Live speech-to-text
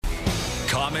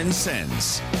Common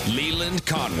Sense. Leland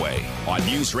Conway on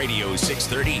News Radio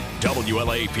 630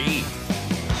 WLAP.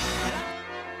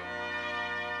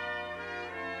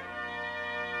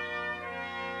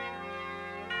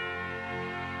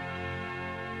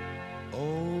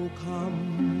 Oh,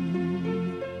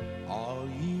 come, all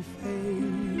ye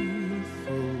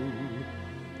faithful,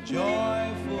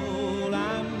 joyful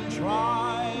and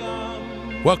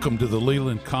triumphant. Welcome to the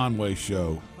Leland Conway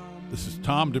Show. This is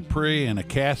Tom Dupree and a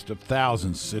cast of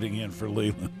thousands sitting in for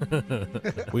Leland.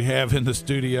 We have in the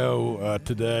studio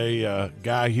today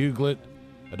Guy Huglet,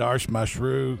 Adarsh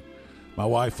Mashru, my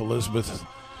wife Elizabeth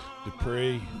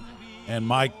Dupree, and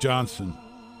Mike Johnson.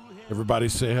 Everybody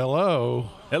say hello.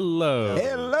 Hello.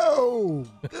 Hello.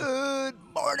 Good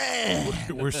morning.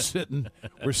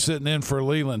 We're sitting in for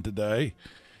Leland today,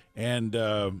 and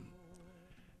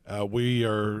we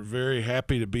are very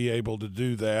happy to be able to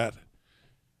do that.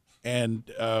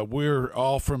 And we're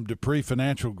all from Dupree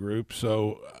Financial Group,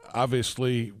 so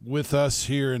obviously with us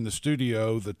here in the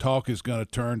studio, the talk is going to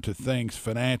turn to things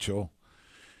financial.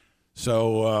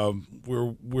 So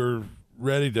we're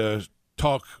ready to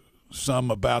talk some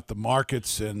about the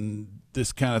markets and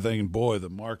this kind of thing. And boy,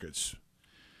 the markets,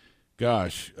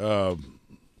 gosh. So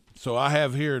I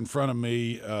have here in front of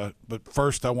me, but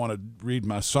first I want to read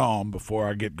my psalm before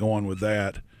I get going with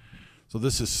that. So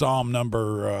this is Psalm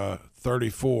number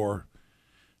 34,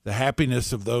 the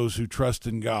happiness of those who trust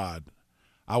in God.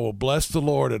 I will bless the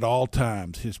Lord at all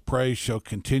times. His praise shall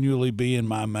continually be in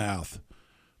my mouth.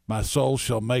 My soul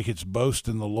shall make its boast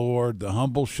in the Lord. The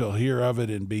humble shall hear of it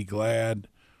and be glad.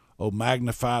 O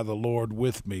magnify the Lord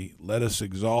with me. Let us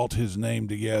exalt his name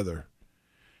together.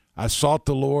 I sought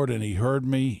the Lord, and he heard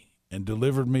me and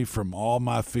delivered me from all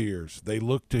my fears. They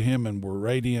looked to him and were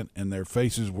radiant, and their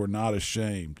faces were not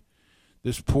ashamed.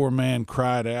 This poor man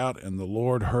cried out, and the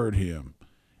Lord heard him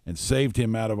and saved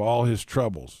him out of all his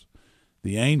troubles.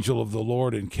 The angel of the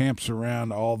Lord encamps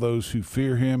around all those who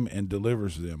fear him and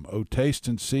delivers them. O taste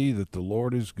and see that the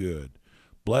Lord is good.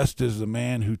 Blessed is the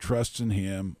man who trusts in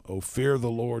him. O fear the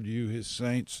Lord, you his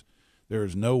saints. There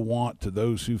is no want to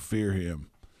those who fear him.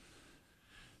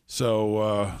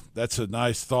 So that's a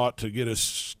nice thought to get us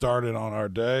started on our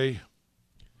day.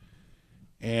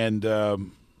 And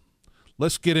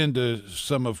let's get into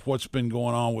some of what's been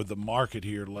going on with the market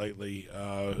here lately.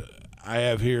 I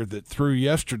have here that through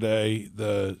yesterday,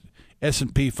 the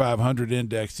S&P 500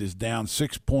 index is down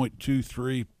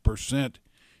 6.23%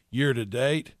 year to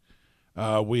date.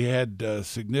 We had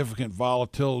significant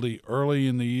volatility early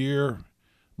in the year.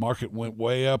 Market went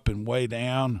way up and way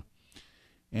down.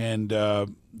 And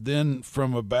then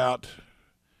from about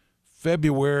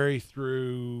February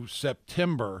through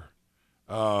September,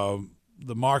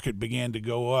 the market began to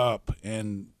go up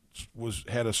and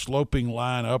had a sloping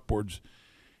line upwards.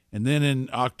 And then in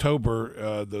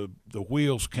October, the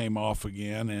wheels came off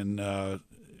again, and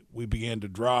we began to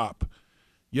drop.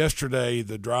 Yesterday,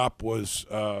 the drop was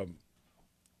the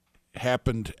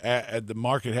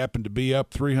market happened to be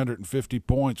up 350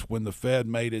 points when the Fed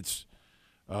made its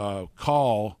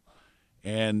call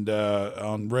and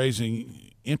on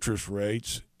raising interest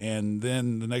rates, and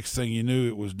then the next thing you knew,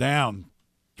 it was down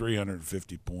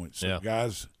 350 points. So,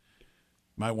 guys,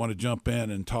 might want to jump in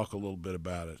and talk a little bit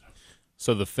about it.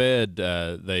 So the Fed,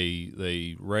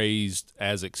 they raised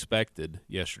as expected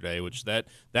yesterday, which that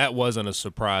wasn't a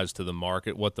surprise to the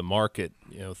market. What the market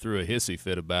threw a hissy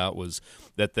fit about was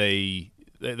that they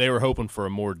were hoping for a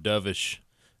more dovish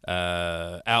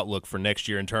outlook for next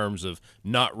year in terms of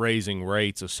not raising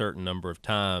rates a certain number of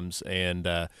times, and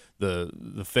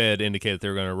the Fed indicated they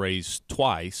were going to raise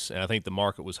twice, and I think the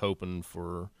market was hoping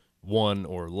for one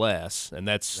or less, and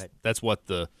that's what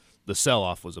the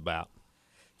sell-off was about.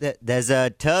 There's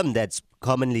a term that's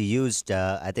commonly used.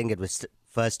 I think it was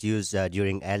first used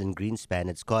during Alan Greenspan.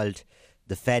 It's called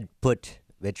the Fed put,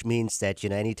 which means that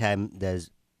anytime there's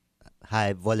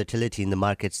high volatility in the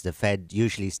markets, the Fed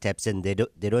usually steps in. They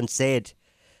don't say it,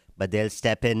 but they'll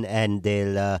step in and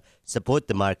they'll support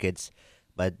the markets.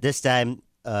 But this time,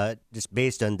 just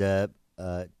based on the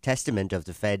testament of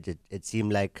the Fed, it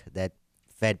seemed like that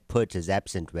Fed put is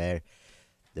absent, where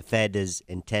the Fed is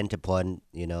intent upon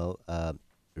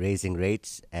raising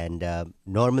rates and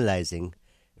normalizing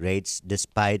rates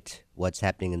despite what's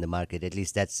happening in the market. At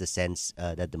least that's the sense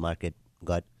that the market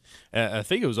got. I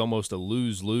think it was almost a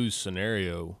lose-lose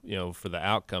scenario, for the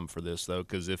outcome for this, though,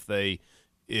 because if they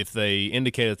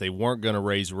indicated they weren't going to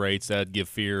raise rates, that'd give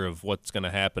fear of what's going to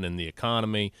happen in the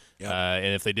economy. Yep.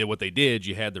 And if they did what they did,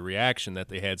 you had the reaction that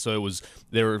they had. So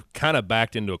they were kind of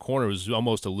backed into a corner. It was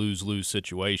almost a lose-lose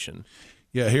situation.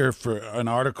 Yeah, here for an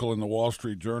article in the Wall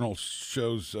Street Journal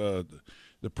shows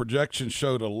The projection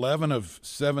showed 11 of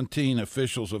 17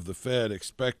 officials of the Fed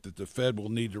expect that the Fed will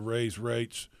need to raise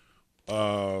rates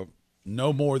no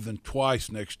more than twice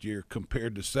next year,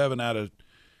 compared to 7 out of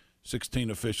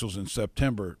 16 officials in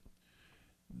September.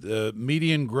 The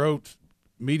median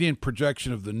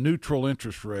projection of the neutral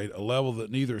interest rate, a level that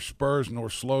neither spurs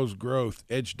nor slows growth,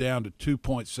 edged down to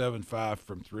 2.75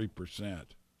 from 3%.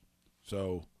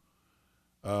 So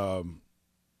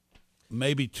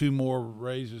maybe 2 more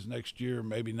raises next year,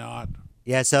 maybe not.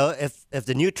 Yeah, so if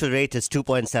the neutral rate is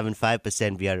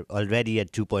 2.75%, we are already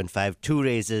at 2.5. 2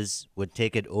 raises would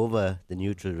take it over the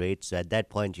neutral rate. So at that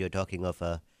point, you're talking of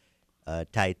a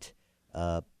tight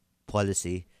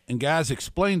policy. And guys,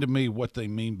 explain to me what they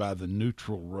mean by the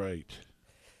neutral rate.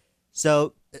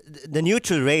 So the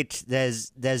neutral rate,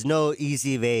 there's no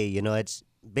easy way. It's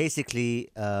basically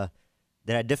there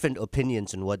are different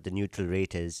opinions on what the neutral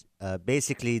rate is.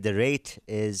 Basically, the rate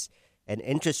is an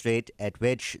interest rate at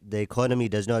which the economy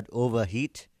does not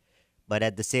overheat, but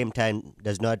at the same time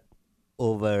does not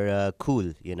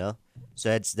cool.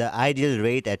 So it's the ideal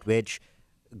rate at which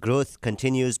growth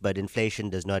continues, but inflation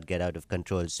does not get out of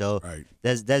control. So right.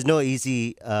 there's no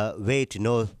easy way to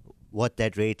know what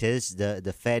that rate is.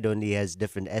 The Fed only has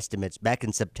different estimates. Back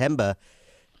in September,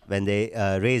 when they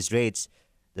raised rates,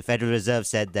 the Federal Reserve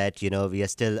said that we are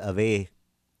still away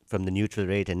from the neutral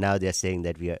rate, and now they're saying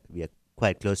that we are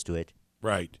quite close to it.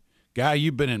 Right, Guy,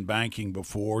 you've been in banking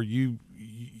before.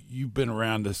 You've been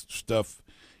around this stuff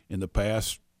in the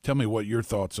past. Tell me what your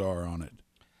thoughts are on it.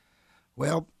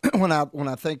 Well, when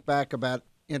I think back about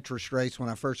interest rates, when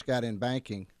I first got in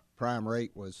banking, prime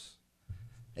rate was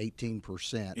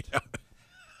 18%.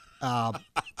 Yeah.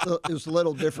 It was a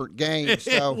little different game.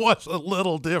 So, it was a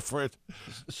little different.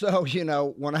 So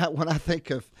when I think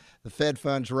of the Fed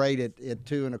funds rate at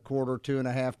 2.25%,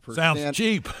 2.5%, sounds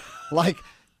cheap. Like,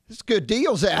 there's good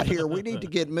deals out here. We need to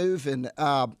get moving.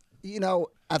 I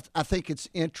think it's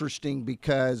interesting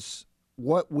because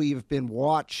what we've been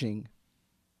watching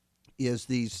is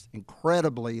these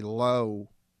incredibly low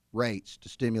rates to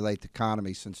stimulate the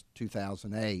economy since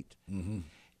 2008. Mm-hmm.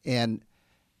 And,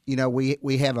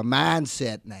 we have a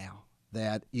mindset now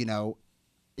that,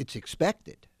 it's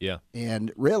expected. Yeah.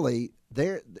 And really,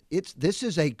 this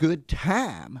is a good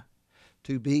time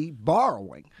to be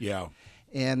borrowing. Yeah.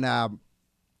 And,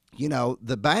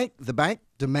 the bank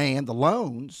demand, the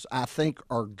loans, I think,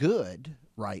 are good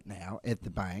right now at the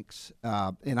banks,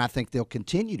 and I think they'll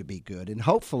continue to be good. And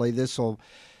hopefully this will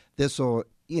fuel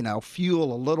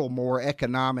a little more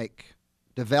economic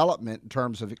development in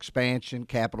terms of expansion,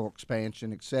 capital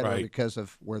expansion, et cetera, right. because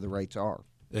of where the rates are.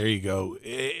 There you go.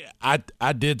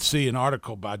 I did see an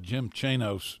article by Jim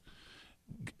Chanos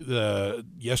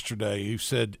yesterday who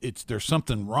said there's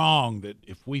something wrong, that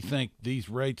if we think these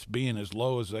rates being as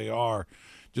low as they are,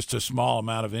 just a small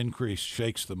amount of increase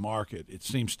shakes the market. It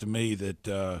seems to me that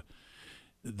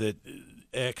that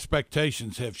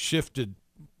expectations have shifted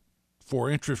for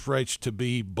interest rates to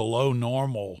be below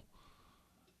normal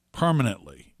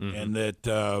permanently, mm-hmm. and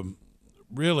that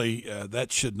really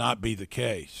that should not be the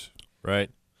case. Right.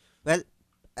 Well,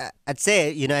 I'd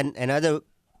say, another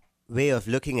way of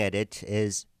looking at it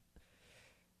is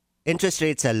interest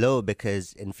rates are low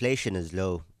because inflation is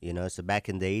low. So back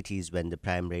in the 80s when the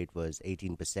prime rate was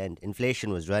 18%,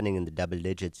 inflation was running in the double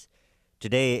digits.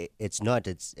 Today, it's not.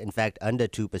 It's, in fact, under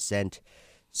 2%.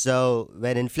 So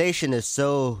when inflation is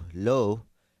so low,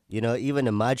 even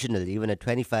a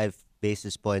 25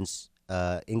 basis points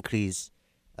increase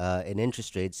in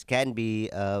interest rates can be,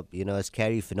 a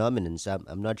scary phenomenon. So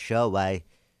I'm not sure why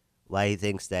he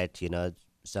thinks that,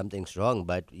 something's wrong.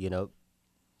 But,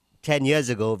 10 years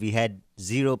ago, we had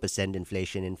 0%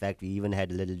 inflation. In fact, we even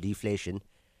had a little deflation.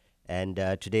 And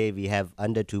today we have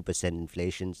under 2%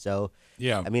 inflation. So,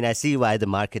 yeah. I see why the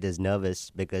market is nervous,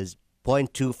 because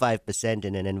 0.25%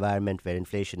 in an environment where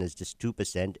inflation is just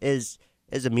 2% is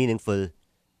a meaningful,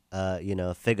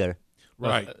 figure.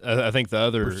 Right. I think the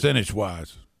other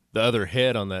percentage-wise. The other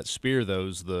head on that spear, though,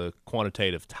 is the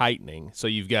quantitative tightening. So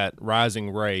you've got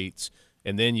rising rates,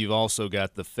 and then you've also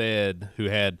got the Fed, who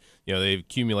had, they've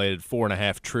accumulated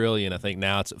 $4.5 trillion. I think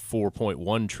now it's at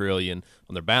 $4.1 trillion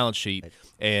on their balance sheet,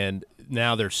 and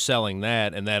now they're selling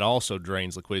that, and that also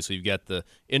drains liquidity. So you've got the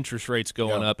interest rates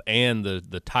going up and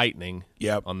the tightening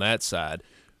on that side.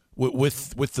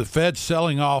 With the Fed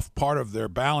selling off part of their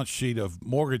balance sheet of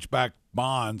mortgage-backed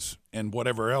bonds and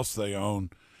whatever else they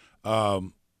own,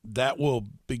 that will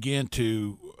begin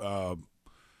to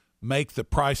make the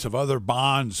price of other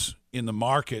bonds in the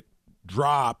market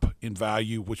drop in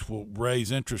value, which will raise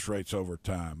interest rates over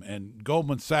time. And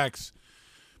Goldman Sachs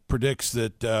predicts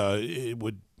that it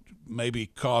would maybe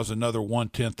cause another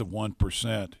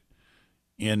 0.1%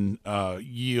 in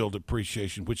yield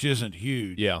appreciation, which isn't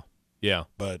huge. Yeah.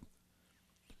 But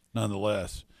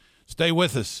nonetheless, stay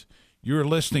with us. You're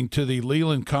listening to the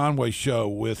Leland Conway Show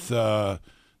with the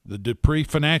Dupree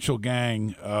Financial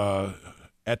Gang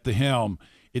at the helm.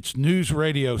 It's News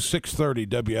Radio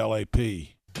 630 WLAP.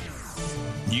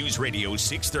 News Radio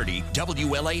 630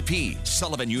 WLAP,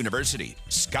 Sullivan University,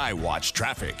 Skywatch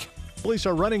Traffic. Police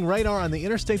are running radar on the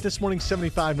interstate this morning,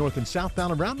 75 north and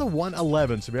southbound around the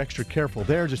 111, so be extra careful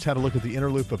there. Just had a look at the inner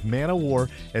loop of Man O' War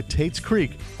at Tate's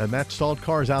Creek, and that stalled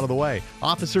cars out of the way.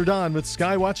 Officer Don with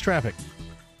Skywatch Traffic.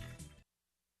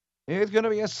 It's going to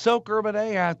be a soaker of a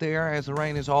day out there as the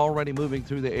rain is already moving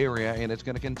through the area, and it's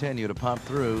going to continue to pump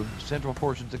through central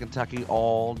portions of Kentucky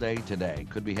all day today.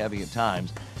 Could be heavy at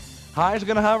times. Highs are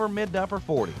going to hover mid to upper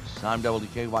 40s. I'm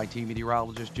WKYT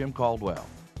meteorologist Jim Caldwell.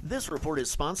 This report is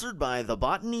sponsored by the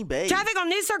Botany Bay. Traffic on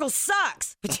News Circle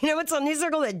sucks, but you know what's on News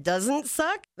Circle that doesn't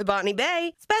suck? The Botany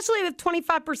Bay, especially with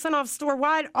 25% off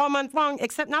store-wide all month long,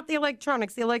 except not the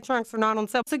electronics. The electronics are not on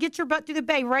sale. So get your butt to the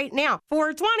Bay right now.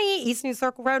 420 East News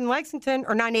Circle Road in Lexington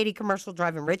or 980 Commercial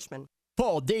Drive in Richmond.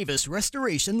 Paul Davis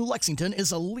Restoration Lexington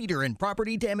is a leader in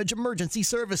property damage emergency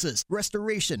services,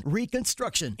 restoration,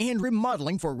 reconstruction, and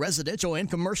remodeling for residential and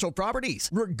commercial properties.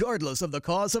 Regardless of the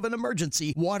cause of an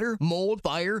emergency, water, mold,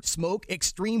 fire, smoke,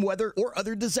 extreme weather, or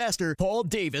other disaster, Paul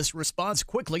Davis responds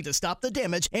quickly to stop the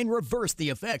damage and reverse the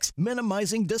effects,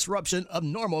 minimizing disruption of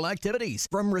normal activities.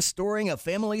 From restoring a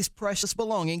family's precious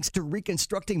belongings to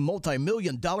reconstructing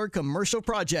multi-million-dollar commercial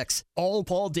projects, all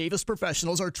Paul Davis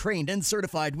professionals are trained and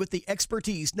certified with the expertise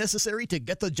necessary to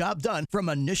get the job done from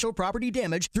initial property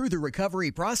damage through the recovery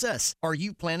process. Are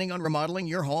you planning on remodeling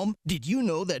your home? Did you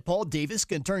know that Paul Davis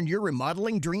can turn your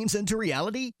remodeling dreams into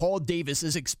reality? Paul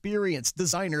Davis's experienced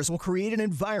designers will create an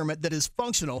environment that is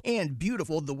functional and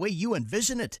beautiful the way you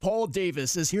envision it. Paul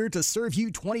Davis is here to serve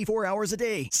you 24 hours a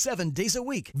day, 7 days a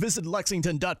week. Visit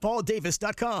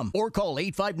lexington.pauldavis.com or call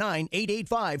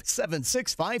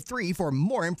 859-885-7653 for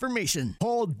more information.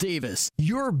 Paul Davis,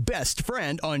 your best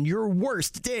friend on your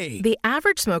worst day. The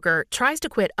average smoker tries to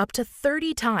quit up to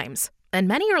 30 times, and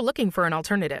many are looking for an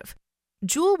alternative.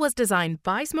 Juul was designed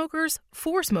by smokers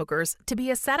for smokers to be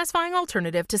a satisfying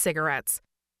alternative to cigarettes.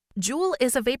 Juul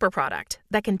is a vapor product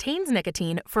that contains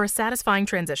nicotine for a satisfying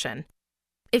transition.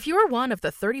 If you're one of the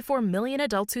 34 million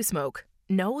adults who smoke,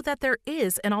 know that there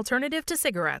is an alternative to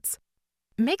cigarettes.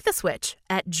 Make the switch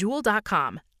at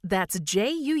Juul.com. That's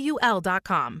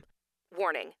JUUL.com.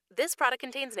 Warning. This product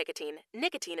contains nicotine.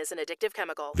 Nicotine is an addictive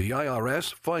chemical. The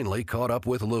IRS finally caught up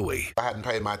with Louie. I hadn't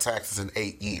paid my taxes in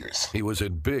 8 years. He was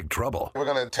in big trouble. We're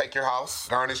going to take your house,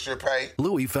 garnish your pay.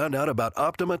 Louie found out about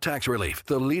Optima Tax Relief,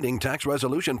 the leading tax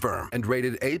resolution firm, and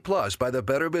rated A+ by the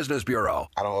Better Business Bureau.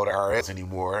 I don't owe the IRS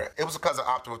anymore. It was because of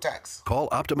Optima Tax. Call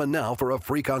Optima now for a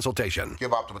free consultation.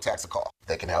 Give Optima Tax a call.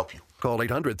 They can help you. Call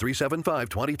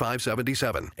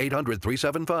 800-375-2577.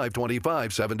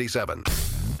 800-375-2577.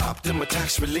 Optima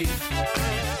Tax Relief.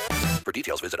 For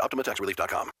details, visit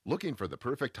OptimaTaxRelief.com. Looking for the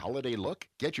perfect holiday look?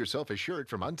 Get yourself a shirt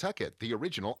from Untuck It, the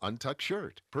original Untuck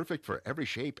shirt. Perfect for every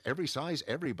shape, every size,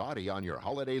 every body on your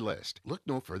holiday list. Look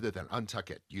no further than Untuck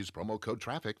It. Use promo code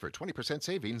TRAFFIC for 20%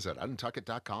 savings at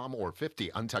untuckit.com or 50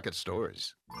 Untuck It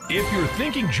stores. If you're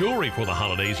thinking jewelry for the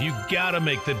holidays, you gotta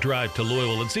make the drive to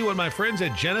Louisville and see what my friends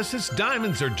at Genesis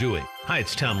Diamonds are doing. Hi,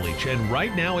 it's Tom Leach, and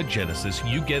right now at Genesis,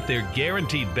 you get their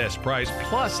guaranteed best price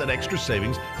plus an extra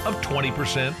savings of 20%,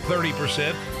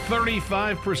 30%,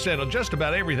 35% on just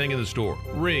about everything in the store.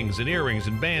 Rings and earrings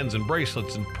and bands and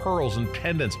bracelets and pearls and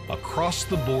pendants, across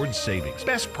the board savings.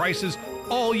 Best prices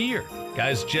all year.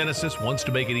 Guys, Genesis wants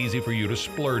to make it easy for you to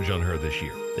splurge on her this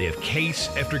year. They have case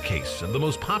after case of the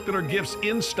most popular gifts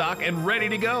in stock and ready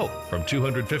to go. From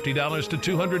 $250 to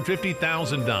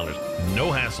 $250,000.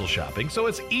 No hassle shopping, so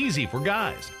it's easy for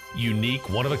guys. Unique,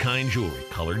 one-of-a-kind jewelry,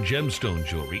 colored gemstone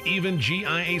jewelry, even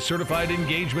GIA-certified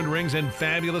engagement rings, and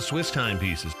fabulous Swiss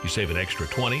timepieces. You save an extra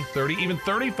 20, 30, even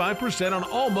 35% on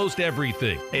almost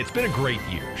everything. Hey, it's been a great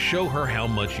year. Show her how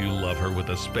much you love her with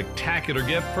a spectacular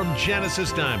gift from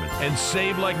Genesis Diamonds and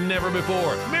save like never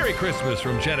before. Merry Christmas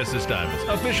from Genesis Diamonds,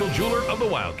 official jeweler of the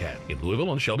Wildcat in Louisville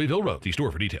on Shelbyville Road. See store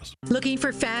for details. Looking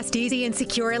for fast, easy, and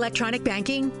secure electronic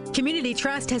banking? Community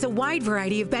Trust has a wide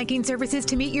variety of banking services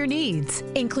to meet your needs,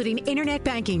 including internet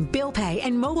banking, bill pay,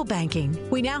 and mobile banking.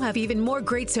 We now have even more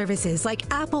great services like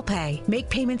Apple Pay, make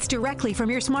payments directly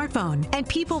from your smartphone, and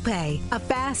People Pay, a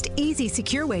fast, easy,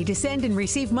 secure way to send and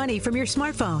receive money from your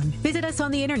smartphone. Visit us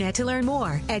on the internet to learn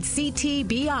more at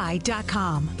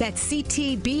ctbi.com. That's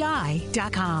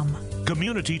ctbi.com.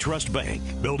 Community Trust Bank,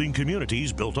 building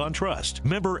communities built on trust.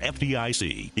 Member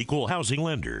FDIC, equal housing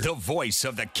lender. The voice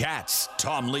of the Cats,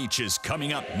 Tom Leach, is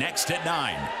coming up next at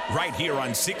 9, right here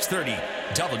on 630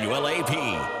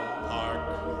 WLAP.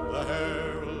 Hark the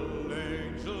herald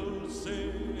angels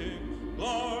sing,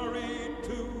 glory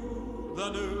to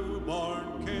the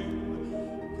newborn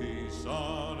King. Peace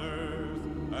on earth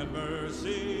and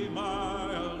mercy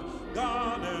mild,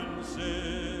 God and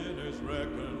sinners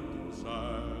reconciled.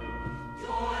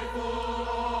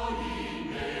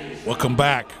 Welcome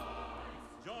back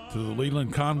to the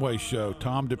Leland Conway Show.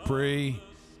 Tom Dupree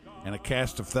and a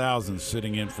cast of thousands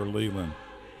sitting in for Leland.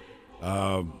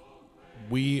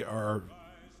 We are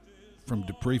from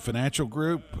Dupree Financial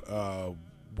Group.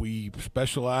 We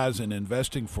specialize in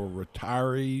investing for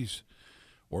retirees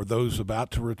or those about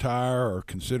to retire or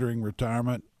considering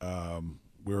retirement.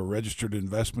 We're a registered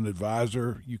investment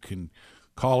advisor. You can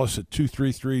call us at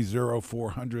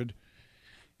 233-0400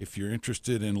 if you're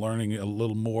interested in learning a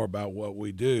little more about what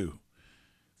we do.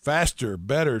 Faster,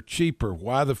 better, cheaper,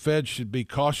 why the Fed should be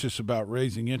cautious about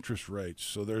raising interest rates.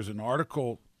 So there's an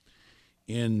article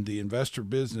in the Investor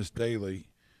Business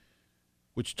Daily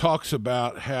which talks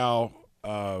about how,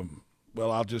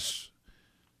 I'll just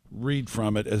read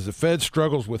from it. As the Fed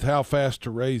struggles with how fast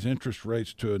to raise interest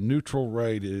rates to a neutral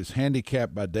rate, it is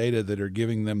handicapped by data that are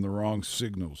giving them the wrong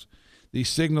signals. These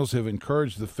signals have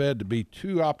encouraged the Fed to be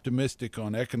too optimistic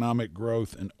on economic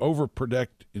growth and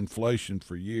overpredict inflation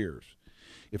for years.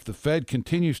 If the Fed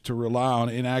continues to rely on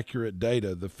inaccurate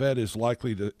data, the Fed is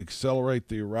likely to accelerate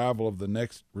the arrival of the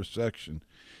next recession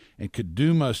and could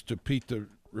doom us to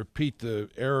repeat the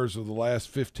errors of the last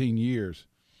 15 years.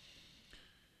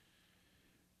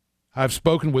 I've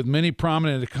spoken with many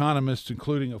prominent economists,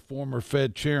 including a former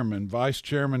Fed chairman, vice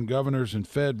chairman, governors, and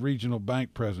Fed regional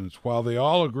bank presidents. While they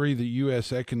all agree that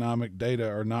U.S. economic data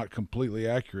are not completely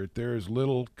accurate, there is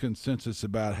little consensus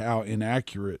about how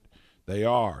inaccurate they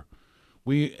are.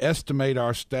 We estimate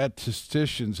our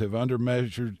statisticians have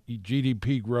undermeasured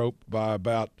GDP growth by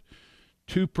about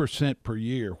 2% per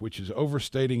year, which is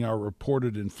overstating our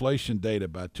reported inflation data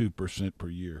by 2% per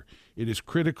year. It is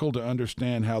critical to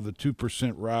understand how the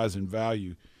 2% rise in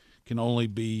value can only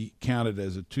be counted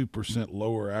as a 2%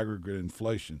 lower aggregate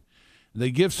inflation.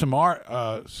 They give some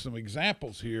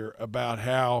examples here about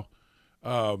how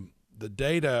the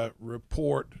data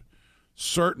report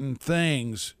certain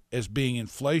things as being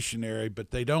inflationary,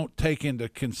 but they don't take into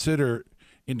consideration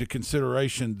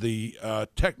the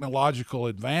technological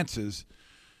advances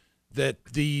that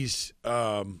these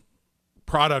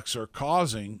products are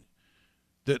causing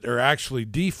that are actually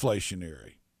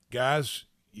deflationary. Guys,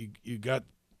 you got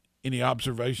any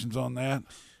observations on that?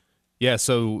 Yeah,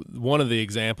 so one of the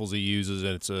examples he uses,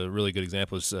 and it's a really good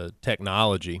example, is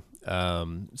technology.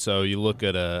 So you look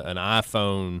at an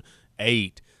iPhone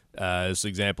 8, this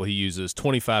example he uses,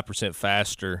 25%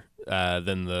 faster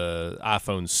than the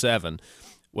iPhone 7.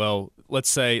 Well,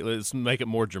 let's make it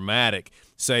more dramatic.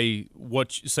 Say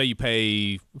you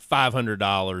pay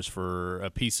 $500 for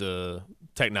a piece of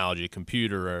technology, a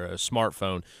computer or a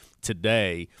smartphone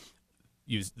today.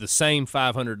 The same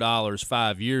 $500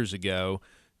 5 years ago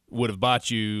would have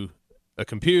bought you a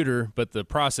computer, but the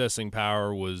processing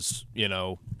power was,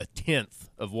 a tenth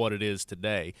of what it is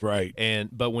today. Right.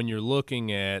 But when you're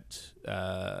looking at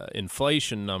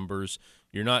inflation numbers,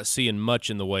 you're not seeing much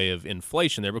in the way of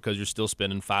inflation there because you're still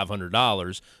spending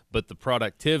 $500, but the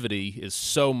productivity is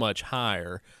so much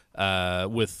higher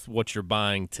with what you're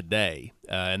buying today.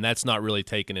 And that's not really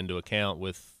taken into account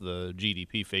with the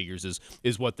GDP figures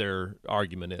is what their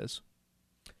argument is.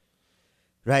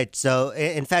 Right. So,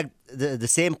 in fact, the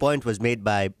same point was made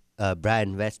by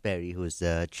Brian Westbury, who's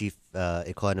the chief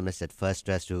economist at First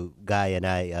Trust, who Guy and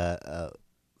I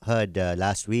heard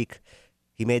last week.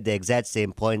 He made the exact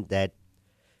same point that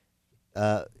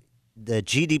the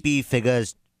GDP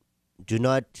figures do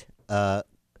not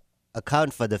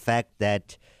account for the fact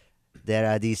that there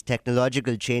are these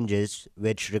technological changes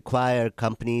which require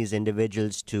companies,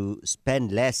 individuals to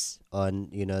spend less on,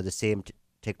 the same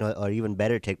or even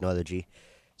better technology.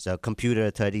 So a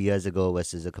computer 30 years ago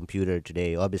versus a computer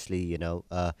today. Obviously,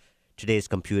 today's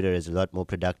computer is a lot more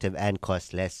productive and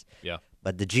costs less. Yeah.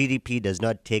 But the GDP does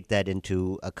not take that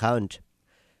into account.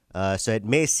 So it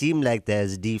may seem like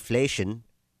there's deflation.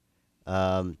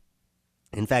 In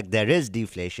fact, there is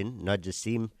deflation, not just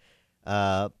seem.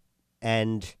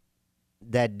 And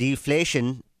that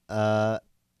deflation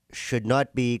should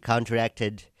not be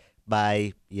counteracted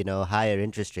by, higher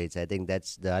interest rates. I think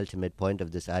that's the ultimate point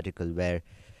of this article, where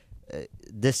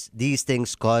these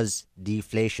things cause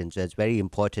deflation. So it's very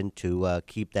important to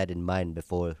keep that in mind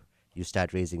before you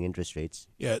start raising interest rates.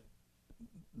 Yeah.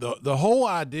 the whole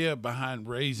idea behind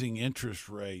raising interest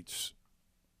rates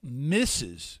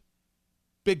misses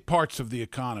big parts of the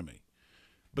economy,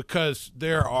 because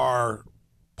there are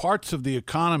parts of the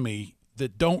economy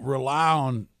that don't rely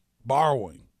on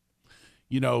borrowing.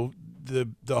 You know,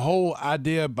 the whole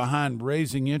idea behind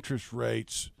raising interest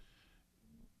rates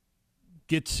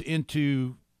gets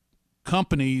into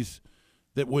companies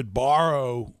that would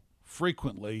borrow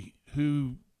frequently,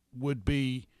 who would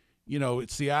be, you know,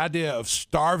 it's the idea of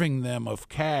starving them of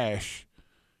cash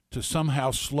to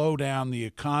somehow slow down the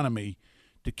economy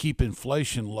to keep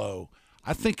inflation low.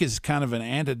 I think is kind of an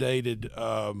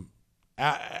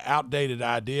outdated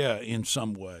idea in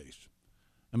some ways.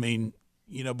 I mean,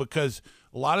 you know, because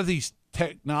a lot of these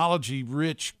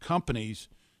technology-rich companies,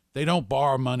 they don't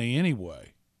borrow money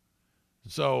anyway.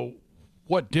 So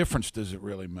what difference does it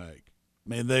really make? I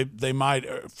mean, they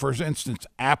might, for instance,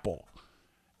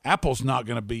 Apple's not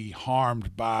going to be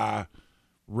harmed by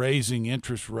raising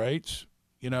interest rates,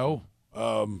 you know.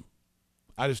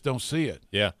 I just don't see it.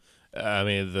 Yeah. I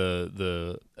mean,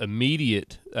 the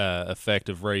immediate effect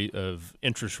of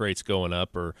interest rates going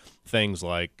up are things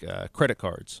like credit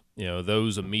cards. You know,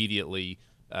 those immediately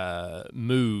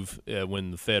move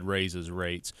when the Fed raises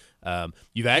rates.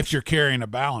 If you're carrying a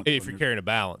balance. If you're carrying a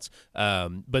balance.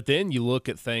 But then you look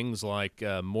at things like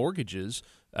mortgages.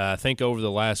 I think over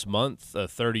the last month,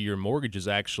 30-year mortgages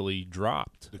actually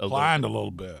dropped. Declined a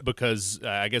little bit. Because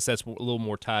I guess that's a little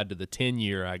more tied to the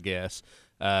 10-year, I guess,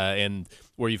 and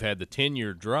where you've had the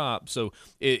 10-year drop. So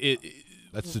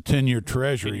that's the 10-year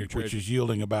Treasury, which is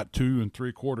yielding about 2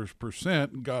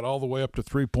 3/4%, and got all the way up to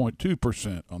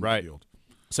 3.2% on the yield.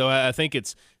 So I think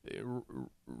it's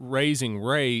raising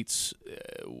rates,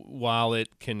 while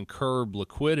it can curb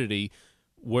liquidity.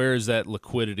 Where is that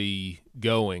liquidity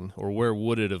going, or where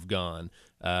would it have gone?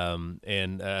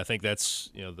 And I think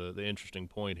that's, you know, the interesting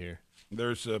point here.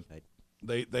 There's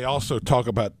they also talk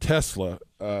about Tesla.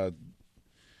 Says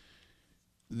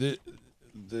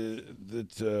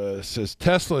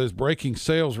Tesla is breaking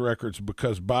sales records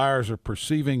because buyers are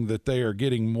perceiving that they are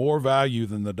getting more value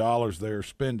than the dollars they are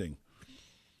spending.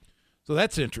 So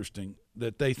that's interesting,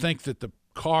 that they think that the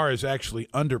car is actually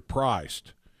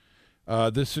underpriced.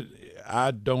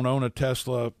 I don't own a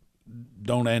Tesla,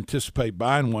 don't anticipate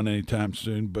buying one anytime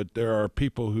soon, but there are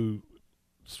people who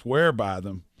swear by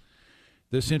them.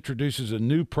 This introduces a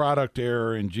new product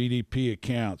error in GDP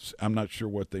accounts. I'm not sure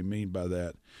what they mean by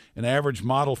that. An average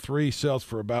Model 3 sells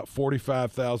for about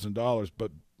 $45,000,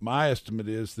 but my estimate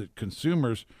is that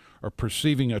consumers are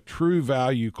perceiving a true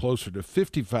value closer to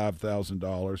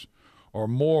 $55,000 or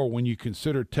more when you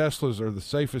consider Teslas are the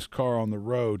safest car on the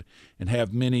road and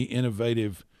have many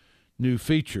innovative new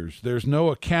features. There's no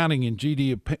accounting in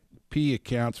GDP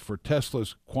accounts for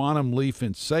Tesla's quantum leap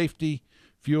in safety,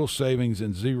 fuel savings,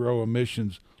 and zero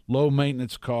emissions, low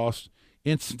maintenance costs,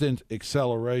 instant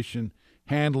acceleration,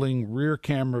 handling, rear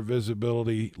camera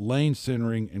visibility, lane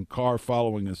centering, and car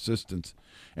following assistance,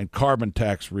 and carbon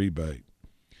tax rebate.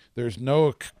 There's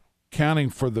no accounting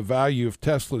for the value of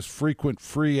Tesla's frequent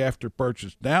free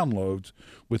after-purchase downloads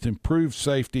with improved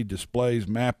safety, displays,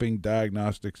 mapping,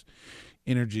 diagnostics,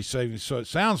 energy savings. So it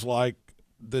sounds like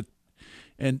that,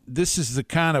 and this is the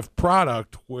kind of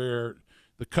product where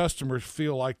the customers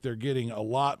feel like they're getting a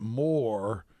lot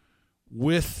more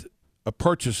with a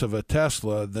purchase of a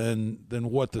Tesla than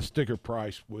what the sticker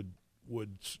price would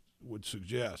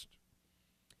suggest.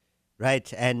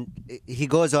 Right, and he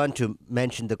goes on to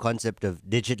mention the concept of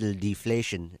digital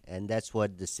deflation, and that's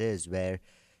what this is, where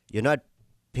you're not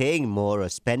paying more or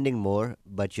spending more,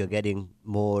 but you're getting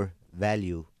more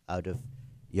value out of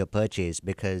your purchase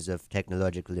because of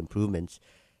technological improvements,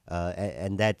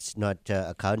 and that's not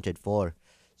accounted for.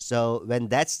 So when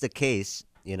that's the case,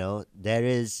 you know, there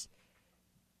is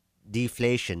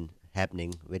deflation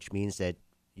happening, which means that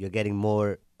you're getting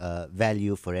more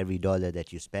value for every dollar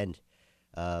that you spend.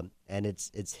 And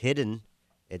it's hidden,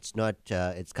 it's not,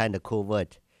 it's kind of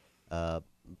covert, and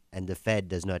the Fed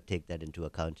does not take that into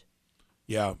account.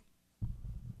 Yeah.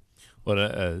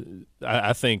 Well,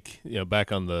 I think, you know,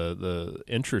 back on the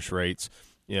interest rates,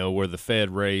 you know, where the Fed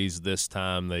raised this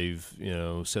time, they've, you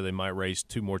know, said they might raise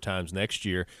 2 more times next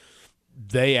year.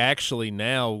 They actually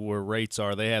now, where rates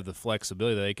are, they have the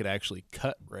flexibility that they could actually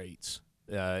cut rates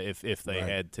if they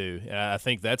had to. And I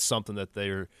think that's something that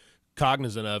they're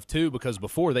cognizant of too, because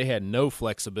before they had no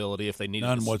flexibility if they needed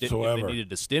none whatsoever. If they needed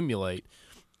to stimulate.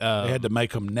 They had to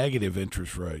make them negative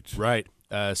interest rates. Right.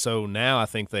 So now I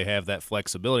think they have that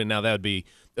flexibility. Now that would be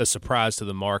a surprise to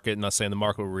the market. I'm not saying the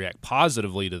market will react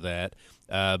positively to that,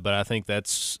 but I think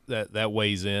that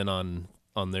weighs in on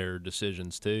their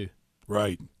decisions too.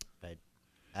 Right.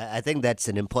 I think that's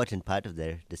an important part of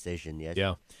their decision, yes.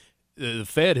 Yeah. The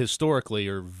Fed historically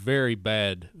are very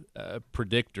bad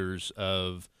predictors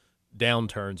of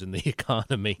downturns in the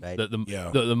economy. Right.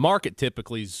 The market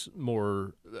typically is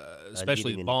more,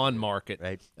 especially the bond market,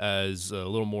 is a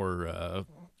little more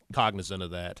cognizant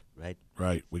of that.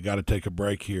 Right. We got to take a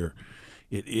break here.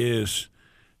 It is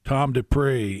Tom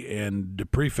Dupree and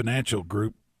Dupree Financial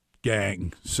Group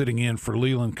gang sitting in for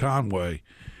Leland Conway.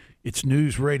 It's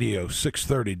News Radio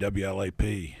 630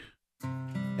 WLAP.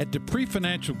 At Dupree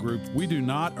Financial Group, we do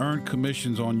not earn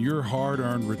commissions on your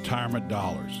hard-earned retirement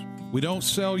dollars. We don't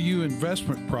sell you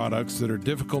investment products that are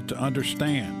difficult to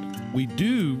understand. We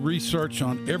do research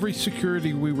on every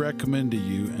security we recommend to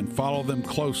you and follow them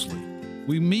closely.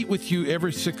 We meet with you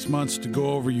every 6 months to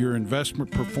go over your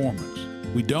investment performance.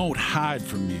 We don't hide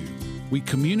from you. We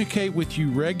communicate with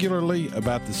you regularly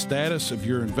about the status of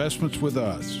your investments with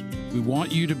us. We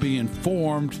want you to be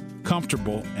informed,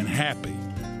 comfortable, and happy.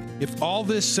 If all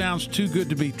this sounds too good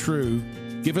to be true,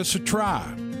 give us a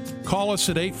try. Call us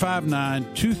at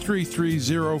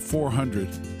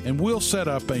 859-233-0400, and we'll set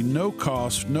up a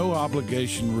no-cost,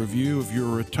 no-obligation review of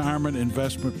your retirement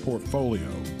investment portfolio.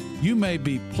 You may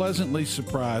be pleasantly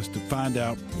surprised to find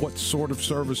out what sort of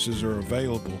services are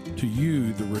available to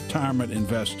you, the retirement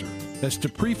investor. That's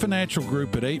Dupree Financial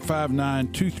Group at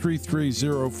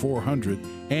 859-233-0400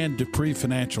 and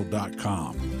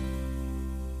DupreeFinancial.com.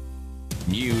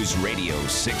 News Radio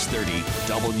 630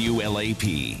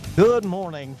 WLAP. Good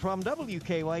morning from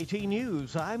WKYT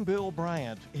News. I'm Bill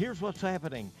Bryant. Here's what's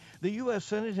happening. The U.S.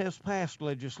 Senate has passed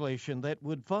legislation that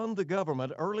would fund the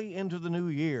government early into the new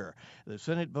year. The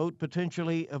Senate vote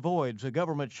potentially avoids a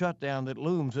government shutdown that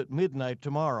looms at midnight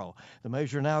tomorrow. The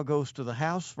measure now goes to the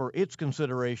House for its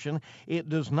consideration. It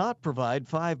does not provide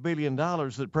 $5 billion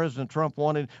that President Trump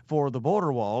wanted for the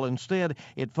border wall. Instead,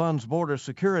 it funds border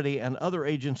security and other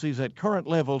agencies at current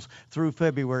levels through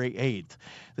February 8th.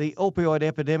 The opioid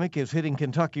epidemic is hitting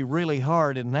Kentucky really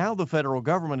hard, and now the federal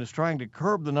government is trying to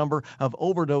curb the number of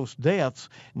overdose deaths.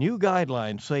 New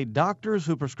guidelines say doctors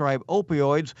who prescribe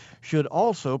opioids should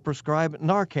also prescribe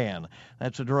Narcan.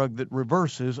 That's a drug that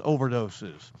reverses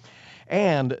overdoses.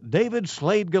 And David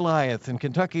slayed Goliath, and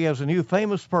Kentucky has a new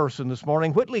famous person this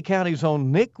morning. Whitley County's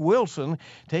own Nick Wilson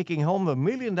taking home the $1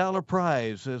 million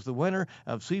prize as the winner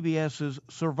of CBS's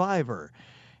Survivor.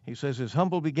 He says his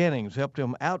humble beginnings helped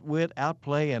him outwit,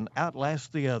 outplay, and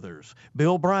outlast the others.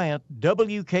 Bill Bryant,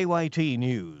 WKYT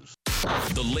News.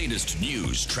 The latest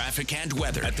news, traffic, and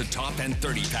weather at the top and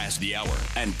 30 past the hour.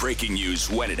 And breaking news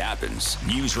when it happens.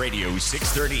 News Radio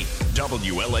 630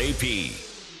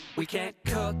 WLAP. We can't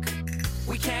cook,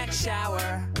 we can't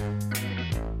shower.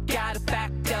 Got a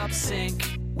backed up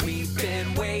sink. We've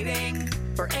been waiting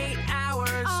for 8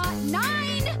 hours.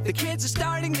 9! The kids are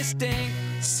starting to stink.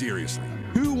 Seriously,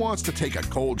 who wants to take a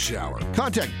cold shower?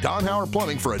 Contact Don Howard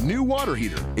Plumbing for a new water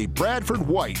heater. A Bradford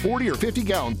White 40 or 50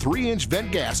 gallon 3-inch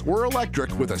vent gas or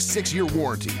electric with a 6-year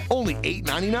warranty. Only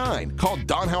 $8.99. Call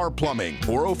Don Howard Plumbing,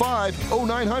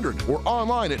 405-0900 or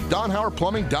online at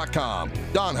donhowardplumbing.com.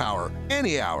 Don Howard,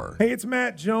 any hour. Hey, it's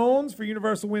Matt Jones for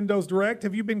Universal Windows Direct.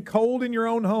 Have you been cold in your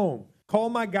own home? Call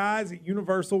my guys at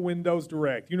Universal Windows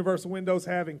Direct. Universal Windows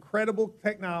have incredible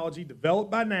technology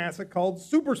developed by NASA called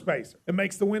Super Spacer. It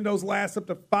makes the windows last up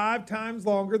to 5 times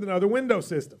longer than other window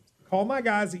systems. Call my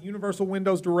guys at Universal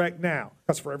Windows Direct now,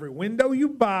 because for every window you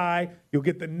buy, you'll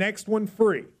get the next one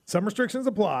free. Some restrictions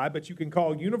apply, but you can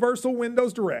call Universal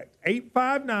Windows Direct,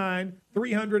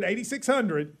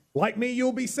 859-300-8600. Like me,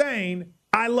 you'll be saying,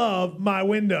 I love my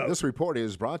windows. This report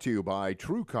is brought to you by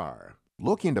TrueCar.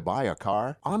 Looking to buy a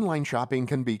car? Online shopping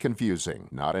can be confusing.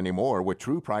 Not anymore with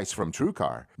True Price from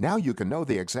TrueCar. Now you can know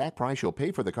the exact price you'll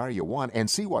pay for the car you want and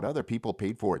see what other people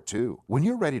paid for it too. When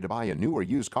you're ready to buy a new or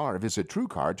used car, visit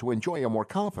TrueCar to enjoy a more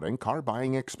confident car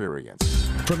buying experience.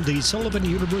 From the Sullivan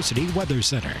University Weather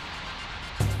Center.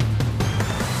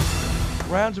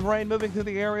 Rounds of rain moving through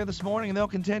the area this morning, and they'll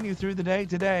continue through the day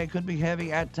today. Could be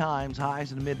heavy at times,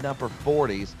 highs in the mid-upper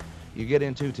 40s. You get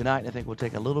into tonight, I think we'll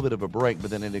take a little bit of a break,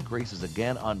 but then it increases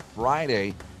again on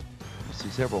Friday. We'll see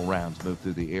several rounds move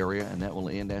through the area, and that will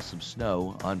end as some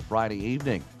snow on Friday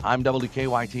evening. I'm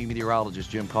WKYT meteorologist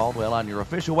Jim Caldwell on your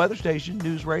official weather station,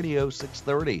 News Radio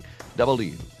 630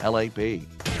 WLAP.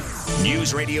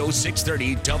 News Radio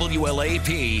 630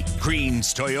 WLAP,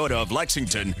 Green's Toyota of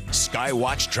Lexington,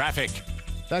 Skywatch traffic.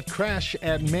 That crash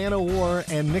at Man O' War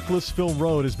and Nicholasville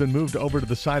Road has been moved over to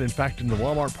the side. In fact, in the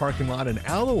Walmart parking lot and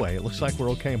out of the way. It looks like we're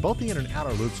okay in both the inner and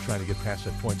outer loops trying to get past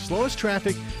that point. Slowest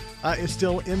traffic is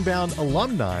still inbound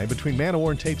Alumni between Man O'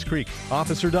 War and Tate's Creek.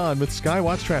 Officer Don with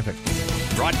Skywatch traffic.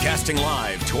 Broadcasting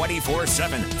live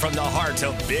 24/7 from the heart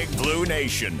of Big Blue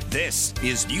Nation. This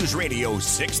is News Radio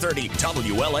 630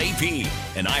 WLAP,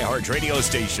 an iHeart radio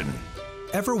station.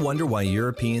 Ever wonder why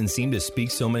Europeans seem to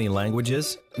speak so many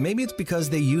languages? Maybe it's because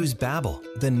they use Babbel,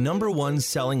 the #1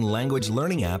 selling language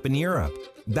learning app in Europe.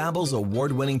 Babbel's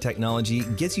award-winning technology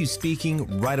gets you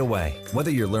speaking right away,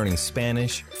 whether you're learning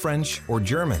Spanish, French, or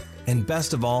German. And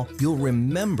best of all, you'll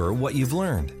remember what you've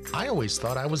learned. I always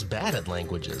thought I was bad at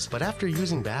languages, but after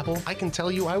using Babbel, I can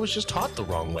tell you I was just taught the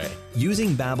wrong way.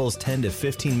 Using Babbel's 10 to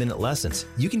 15-minute lessons,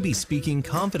 you can be speaking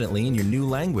confidently in your new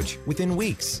language within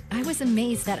weeks. I was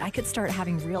amazed that I could start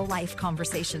having real-life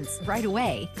conversations right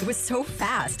away. It was so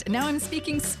fast. Now I'm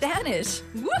speaking Spanish.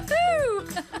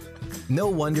 Woohoo! No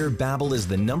wonder Babbel is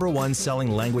the #1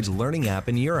 selling language learning app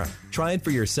in Europe. Try it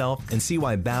for yourself and see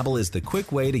why Babbel is the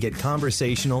quick way to get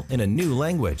conversational in a new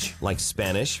language, like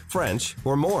Spanish, French,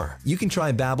 or more. You can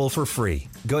try Babbel for free.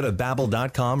 Go to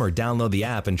Babbel.com or download the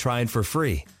app and try it for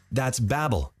free. That's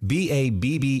Babbel,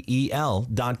 BABBEL.com,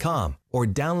 or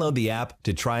download the app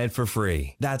to try it for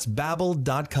free. That's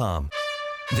Babbel.com.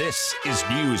 This is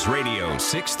News Radio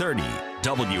 630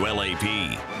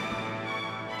 WLAP.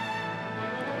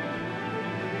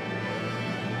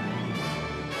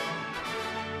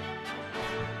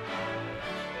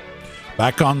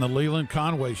 Back on the Leland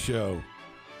Conway Show.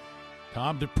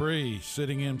 Tom Dupree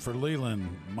sitting in for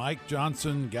Leland. Mike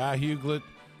Johnson, Guy Huglet,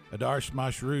 Adarsh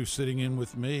Mashru sitting in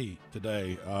with me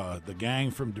today. The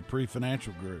gang from Dupree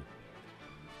Financial Group.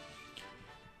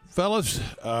 Fellas,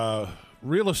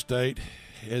 real estate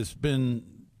was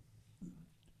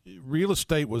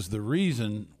the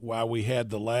reason why we had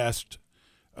the last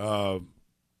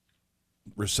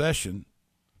recession,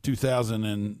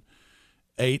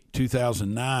 2008,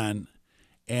 2009.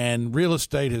 And real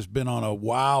estate has been on a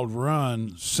wild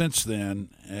run since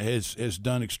then, has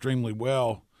done extremely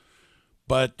well.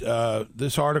 But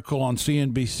this article on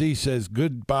CNBC says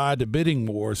goodbye to bidding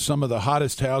wars. Some of the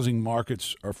hottest housing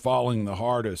markets are falling the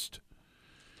hardest.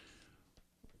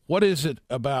 What is it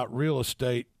about real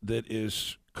estate that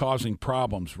is causing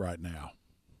problems right now?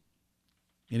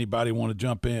 Anybody want to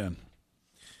jump in?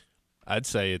 I'd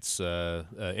say it's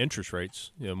interest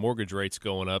rates. Mortgage rates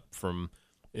going up from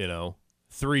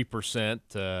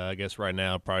 3%. I guess right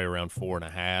now probably around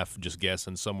 4.5%. Just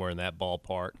guessing somewhere in that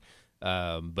ballpark.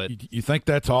 But you think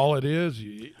that's all it is?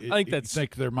 I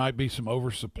think there might be some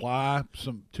oversupply,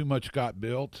 some too much got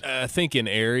built. I think in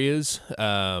areas.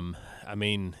 From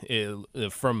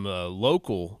a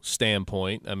local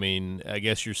standpoint, I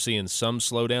guess you're seeing some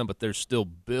slowdown, but they're still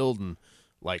building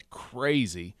like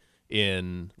crazy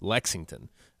in Lexington.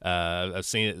 I've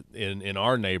seen it in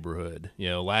our neighborhood.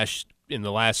 In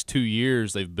the last 2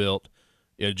 years, they've built,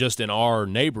 just in our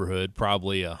neighborhood,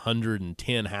 probably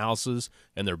 110 houses,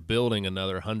 and they're building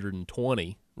another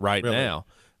 120 right now.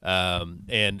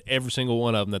 And every single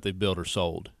one of them that they've built are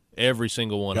sold. Every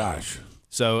single one of them.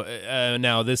 So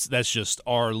now that's just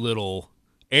our little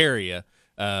area.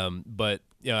 But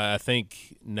I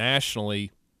think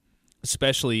nationally,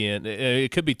 especially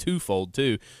it could be twofold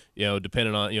too,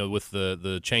 depending on, with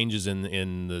the changes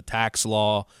in the tax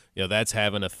law, that's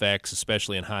having effects,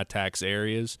 especially in high tax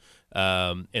areas.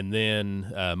 And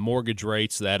then mortgage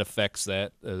rates, that affects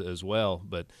that as well.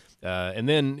 But and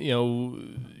then,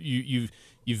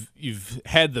 You've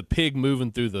had the pig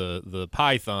moving through the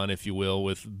python, if you will,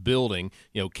 with building,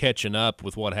 catching up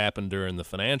with what happened during the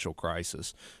financial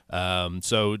crisis.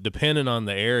 So depending on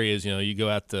the areas, you go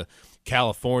out to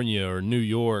California or New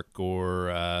York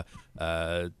or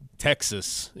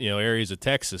Texas, areas of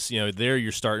Texas, there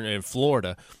you're starting, in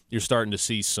Florida, you're starting to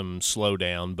see some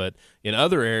slowdown. But in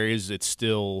other areas, it's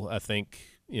still, I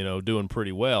think, doing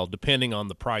pretty well, depending on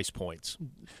the price points.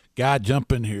 Guy,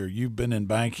 jump in here. You've been in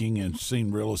banking and seen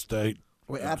real estate.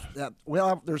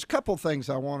 Well, there's a couple things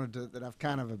I wanted to that I've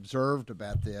kind of observed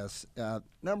about this.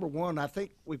 Number one, I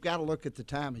think we've got to look at the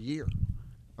time of year.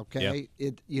 Okay,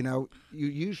 yep. You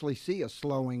usually see a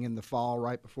slowing in the fall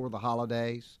right before the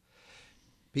holidays.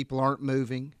 People aren't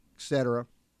moving, etc.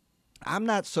 I'm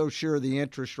not so sure the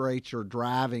interest rates are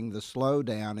driving the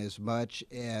slowdown as much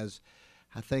as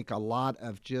I think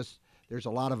there's a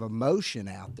lot of emotion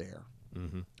out there.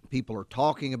 Mm-hmm. People are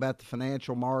talking about the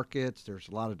financial markets. There's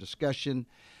a lot of discussion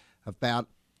about,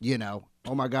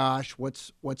 oh my gosh,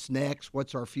 what's next?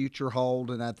 What's our future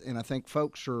hold? And I think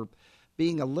folks are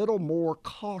being a little more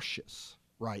cautious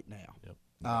right now. Yep.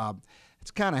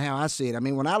 It's kind of how I see it.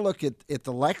 When I look at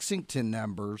the Lexington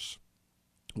numbers,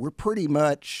 we're pretty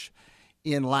much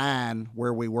in line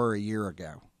where we were a year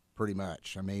ago. Pretty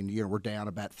much. We're down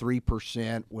about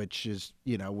 3%, which is,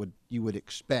 you would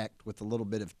expect with a little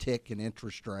bit of tick in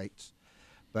interest rates.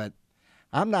 But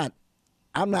I'm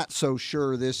not so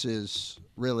sure this is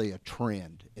really a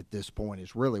trend at this point.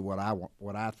 Is really what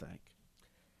I think.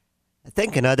 I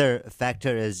think another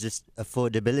factor is just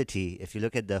affordability. If you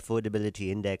look at the affordability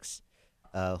index,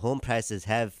 home prices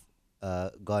have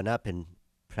gone up in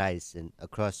price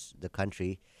across the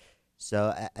country.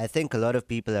 So I think a lot of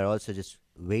people are also just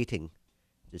waiting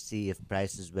to see if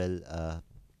prices will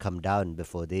come down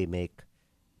before they make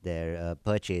their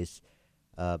purchase.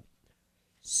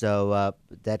 So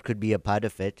that could be a part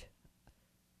of it.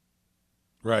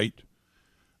 Right.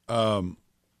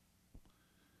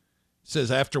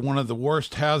 Says after one of the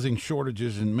worst housing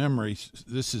shortages in memory,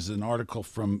 this is an article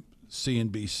from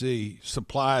CNBC,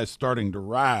 supply is starting to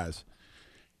rise.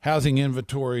 Housing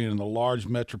inventory in the large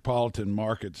metropolitan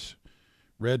markets,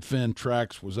 Redfin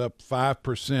tracks, was up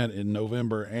 5% in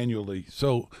November annually.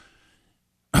 So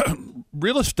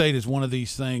real estate is one of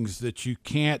these things that you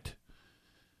can't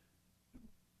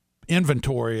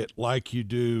inventory it like you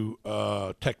do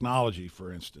technology,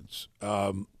 for instance.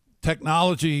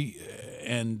 Technology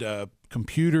and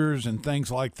computers and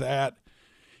things like that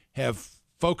have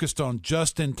focused on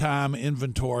just-in-time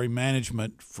inventory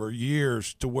management for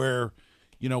years, to where,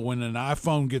 when an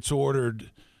iPhone gets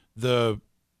ordered, the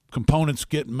components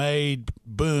get made,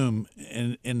 boom,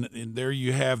 and there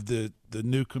you have the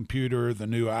new computer, the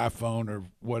new iPhone, or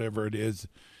whatever it is,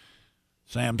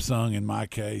 Samsung in my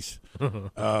case.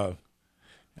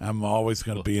 I'm always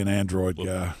going to be an Android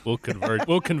guy. We'll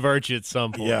convert you at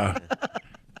some point. Yeah.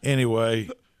 Anyway,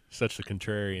 such a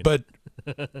contrarian. But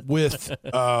with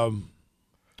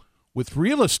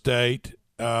real estate,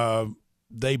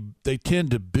 they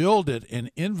tend to build it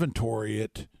and inventory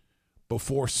it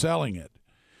before selling it.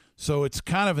 So it's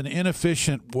kind of an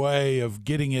inefficient way of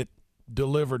getting it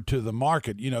delivered to the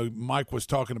market. Mike was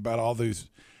talking about all these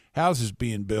houses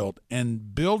being built,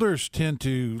 and builders tend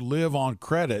to live on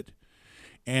credit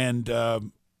and,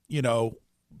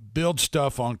 build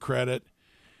stuff on credit.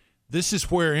 This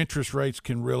is where interest rates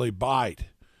can really bite.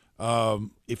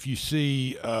 If you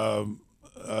see a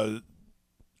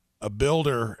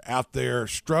builder out there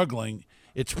struggling,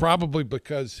 it's probably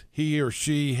because he or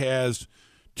she has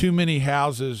too many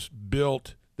houses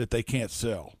built that they can't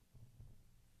sell.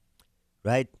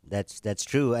 Right, that's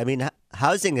true. I mean,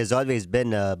 housing has always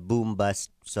been a boom-bust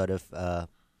sort of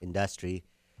industry,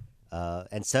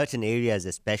 and certain areas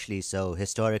especially so.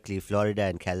 Historically, Florida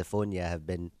and California have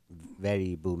been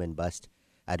very boom and bust.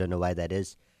 I don't know why that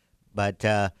is, but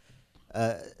that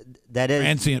is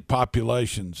transient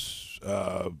populations.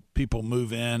 People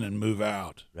move in and move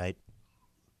out. Right.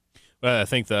 Well, I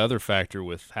think the other factor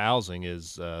with housing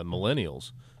is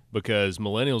millennials, because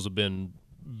millennials have been,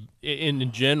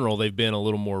 in general, they've been a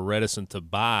little more reticent to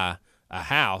buy a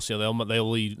house. They'll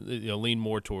lean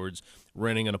more towards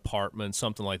renting an apartment,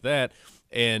 something like that.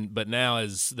 But now,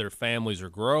 as their families are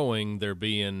growing, they're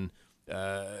being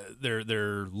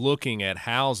they're looking at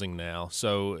housing now.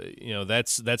 So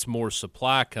that's more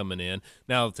supply coming in.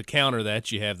 Now, to counter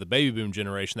that, you have the baby boom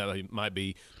generation that might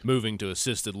be moving to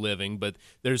assisted living, but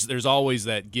there's always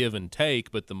that give and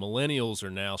take. But the millennials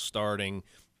are now starting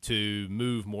to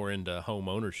move more into home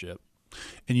ownership.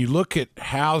 And you look at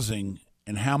housing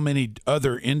and how many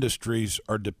other industries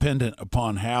are dependent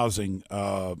upon housing,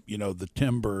 the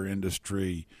timber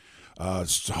industry,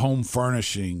 home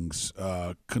furnishings,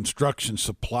 construction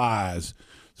supplies.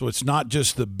 So it's not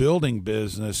just the building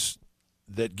business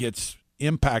that gets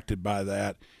impacted by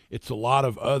that. It's a lot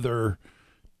of other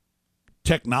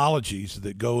technologies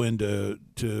that go into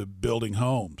building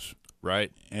homes.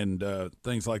 Right. And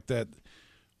things like that.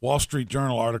 Wall Street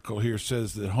Journal article here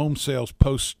says that home sales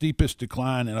post steepest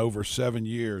decline in over 7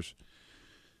 years.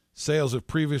 Sales of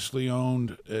previously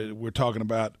owned, we're talking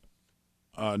about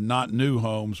not new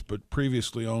homes, but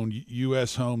previously owned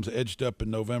U.S. homes edged up in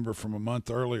November from a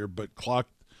month earlier, but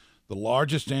clocked the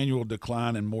largest annual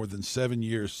decline in more than 7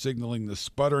 years, signaling the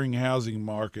sputtering housing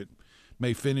market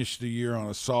may finish the year on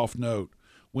a soft note.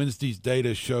 Wednesday's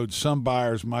data showed some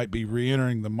buyers might be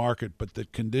reentering the market, but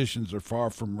that conditions are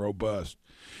far from robust.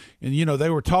 And, they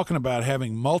were talking about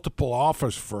having multiple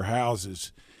offers for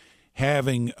houses,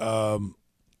 having, a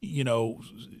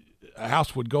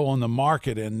house would go on the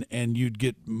market and you'd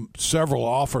get several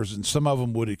offers, and some of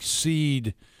them would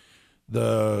exceed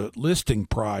the listing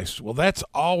price. Well, that's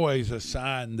always a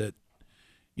sign that,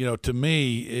 to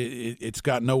me, it's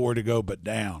got nowhere to go but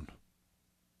down.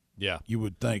 Yeah, you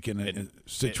would think in a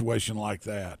situation like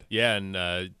that. Yeah,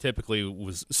 and typically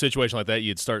with a situation like that,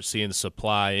 you'd start seeing the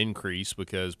supply increase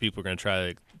because people are going to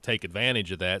try to take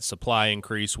advantage of that supply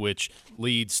increase, which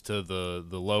leads to the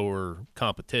lower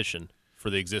competition for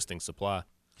the existing supply.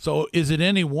 So is it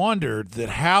any wonder that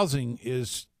housing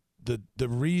is the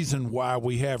reason why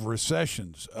we have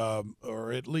recessions,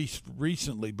 or at least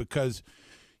recently, because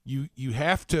you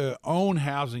have to own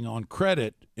housing on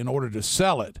credit in order to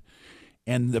sell it.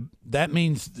 And that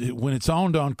means that when it's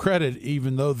owned on credit,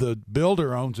 even though the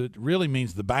builder owns it, really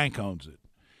means the bank owns it.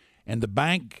 And the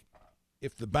bank,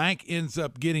 if the bank ends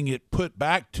up getting it put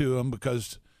back to them,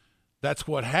 because that's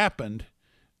what happened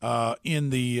in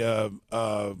the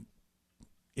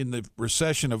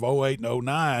recession of 08 and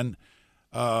 09,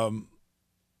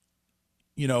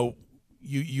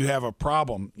 you have a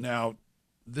problem. Now,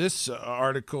 this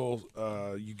article,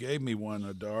 you gave me one,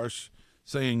 Darsh,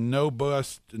 saying no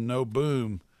bust and no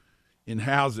boom in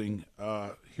housing.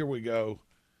 Here we go.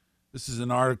 This is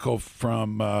an article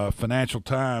from Financial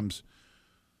Times.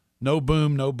 No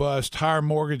boom, no bust. Higher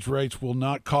mortgage rates will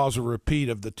not cause a repeat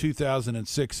of the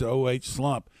 2006-08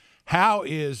 slump. How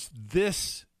is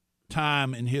this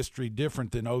time in history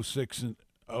different than 06 and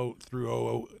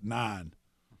through 09?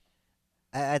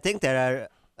 I think there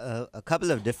are a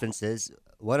couple of differences.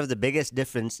 One of the biggest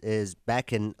difference is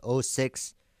back in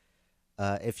 06,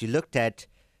 if you looked at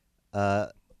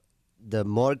the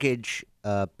mortgage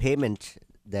payment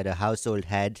that a household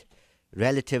had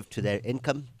relative to their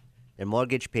income, their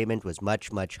mortgage payment was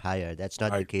much, much higher. That's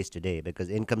not the case today because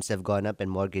incomes have gone up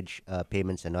and mortgage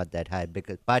payments are not that high,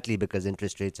 partly because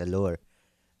interest rates are lower.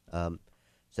 So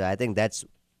I think that's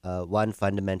one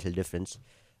fundamental difference.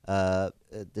 The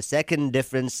second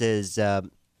difference is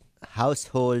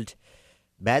household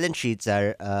balance sheets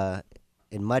are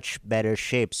in much better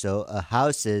shape. So a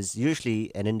house is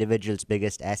usually an individual's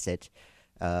biggest asset,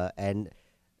 and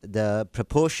the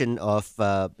proportion of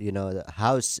the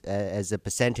house as a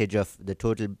percentage of the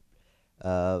total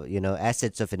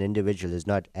assets of an individual is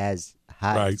not as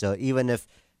high. Right. So even if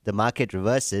the market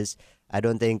reverses, I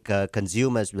don't think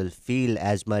consumers will feel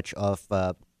as much of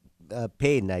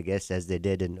pain, I guess, as they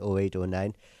did in 08,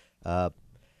 09.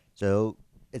 So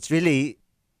it's really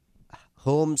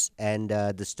homes and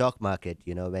the stock market.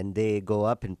 When they go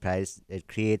up in price, it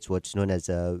creates what's known as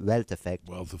a wealth effect.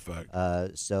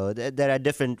 So there are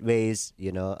different ways,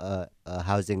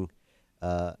 housing,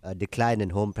 a decline in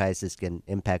home prices can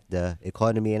impact the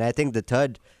economy. And I think the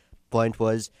third point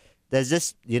was there's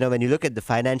just, when you look at the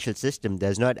financial system,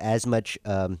 there's not as much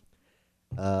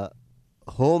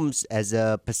homes as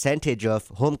a percentage of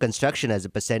home construction as a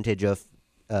percentage of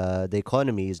the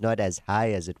economy is not as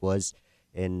high as it was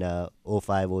in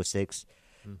 05, 06,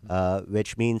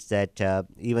 which means that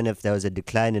even if there was a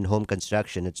decline in home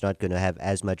construction, it's not going to have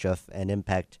as much of an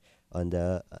impact on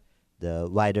the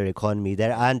wider economy.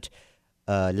 There aren't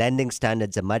lending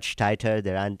standards are much tighter.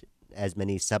 There aren't as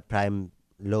many subprime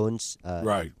loans.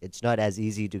 Right. It's not as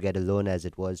easy to get a loan as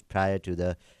it was prior to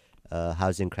the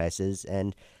housing crisis.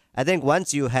 And I think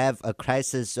once you have a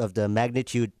crisis of the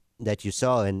magnitude that you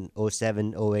saw in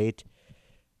 07, 08,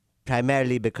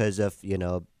 primarily because of,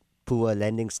 poor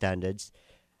lending standards,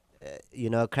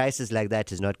 a crisis like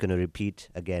that is not going to repeat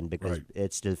again because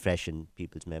it's still fresh in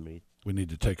people's memories. We need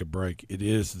to take a break. It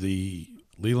is the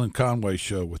Leland Conway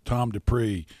Show with Tom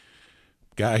Dupree,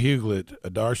 Guy Hughlett,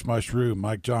 Adarsh Mashroom,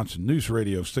 Mike Johnson, News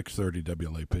Radio 630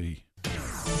 WLAP.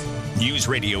 News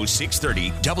Radio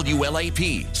 630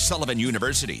 WLAP, Sullivan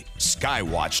University,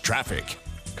 Skywatch Traffic.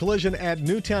 Collision at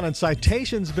Newtown and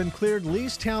citations been cleared.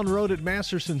 Leestown Road at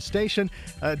Masterson Station.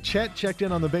 Chet checked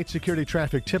in on the Bates Security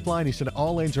Traffic tip line. He said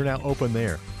all lanes are now open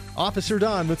there. Officer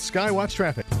Don with Skywatch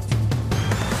Traffic.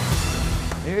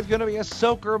 It's going to be a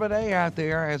soaker of a day out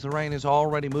there as the rain is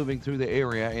already moving through the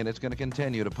area, and it's going to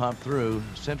continue to pump through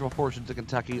central portions of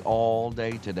Kentucky all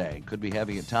day today. Could be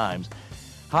heavy at times.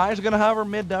 Highs are going to hover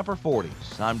mid to upper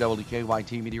 40s. I'm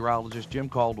WKYT meteorologist Jim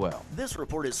Caldwell. This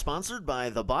report is sponsored by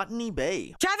the Botany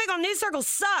Bay. Traffic on News Circle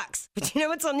sucks, but you know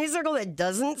what's on News Circle that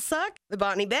doesn't suck? The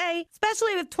Botany Bay,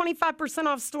 especially with 25%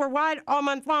 off store-wide all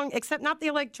month long, except not the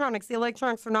electronics. The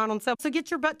electronics are not on sale. So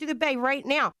get your butt to the Bay right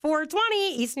now.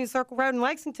 420 East News Circle Road in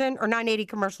Lexington or 980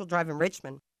 Commercial Drive in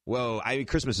Richmond. Whoa,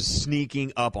 Christmas is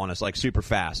sneaking up on us like super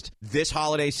fast. This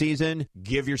holiday season,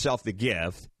 give yourself the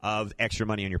gift of extra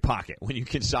money in your pocket when you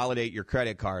consolidate your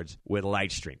credit cards with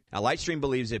Lightstream. Now, Lightstream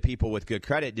believes that people with good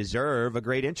credit deserve a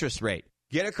great interest rate.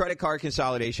 Get a credit card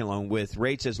consolidation loan with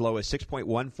rates as low as 6.14%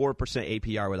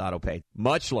 APR with AutoPay,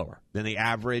 much lower than the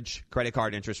average credit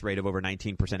card interest rate of over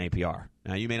 19% APR.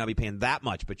 Now, you may not be paying that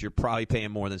much, but you're probably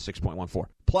paying more than 6.14.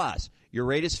 Plus, your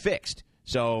rate is fixed.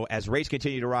 So as rates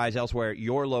continue to rise elsewhere,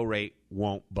 your low rate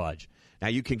won't budge. Now,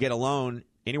 you can get a loan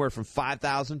anywhere from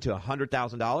 $5,000 to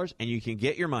 $100,000, and you can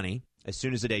get your money as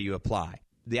soon as the day you apply.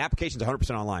 The application's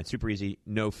 100% online, super easy,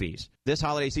 no fees. This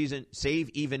holiday season, save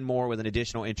even more with an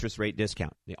additional interest rate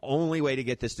discount. The only way to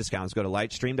get this discount is go to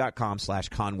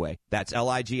lightstream.com/Conway. That's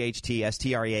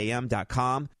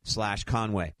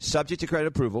lightstream.com/Conway. Subject to credit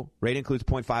approval. Rate includes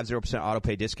 0.50% auto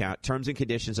pay discount. Terms and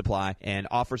conditions apply, and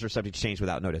offers are subject to change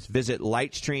without notice. Visit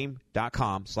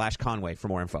lightstream.com/Conway for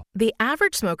more info. The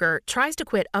average smoker tries to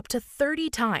quit up to 30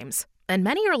 times, and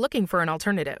many are looking for an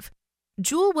alternative.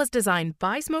 Juul was designed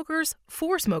by smokers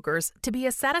for smokers to be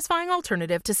a satisfying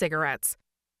alternative to cigarettes.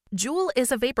 Juul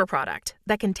is a vapor product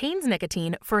that contains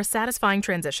nicotine for a satisfying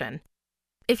transition.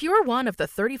 If you're one of the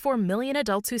 34 million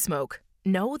adults who smoke,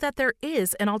 know that there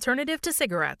is an alternative to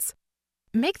cigarettes.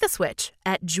 Make the switch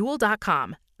at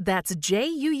Juul.com. That's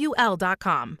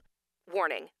JUUL.com.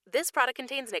 Warning, this product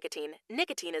contains nicotine.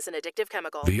 Nicotine is an addictive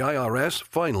chemical. The IRS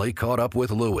finally caught up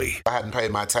with Louie. I hadn't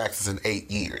paid my taxes in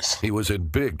 8 years. He was in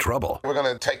big trouble. We're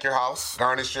going to take your house,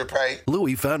 garnish your pay.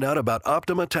 Louie found out about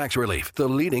Optima Tax Relief, the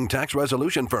leading tax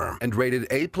resolution firm, and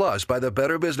rated A+ by the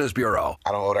Better Business Bureau.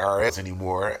 I don't owe the IRS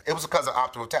anymore. It was because of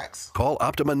Optima Tax. Call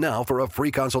Optima now for a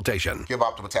free consultation. Give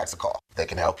Optima Tax a call. They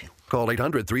can help you. Call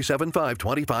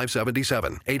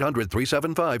 800-375-2577.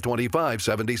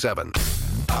 800-375-2577.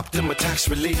 Optima Tax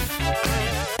Relief.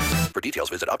 For details,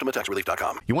 visit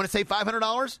OptimaTaxRelief.com. You want to save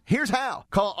 $500? Here's how.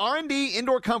 Call R&D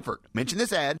Indoor Comfort. Mention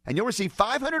this ad, and you'll receive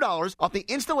 $500 off the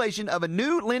installation of a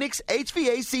new Lennox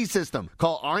HVAC system.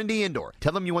 Call R&D Indoor.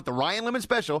 Tell them you want the Ryan Lemon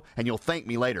Special, and you'll thank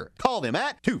me later. Call them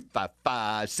at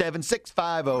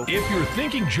 255-7650. If you're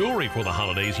thinking jewelry for the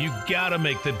holidays, you gotta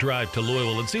make the drive to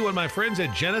Louisville and see what my friends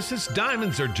at Genesis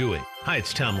Diamonds are doing. Hi,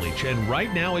 it's Tom Leach, and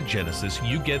right now at Genesis,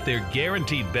 you get their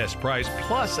guaranteed best price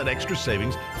plus an extra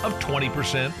savings of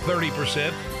 20%,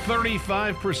 30%,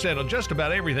 35% on just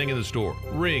about everything in the store.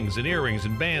 Rings and earrings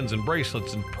and bands and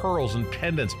bracelets and pearls and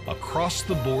pendants, across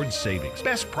the board savings.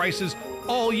 Best prices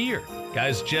all year.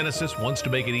 Guys, Genesis wants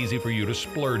to make it easy for you to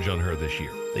splurge on her this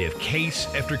year. They have case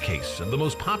after case of the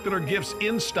most popular gifts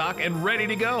in stock and ready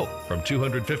to go. From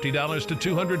 $250 to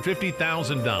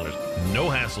 $250,000. No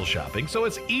hassle shopping, so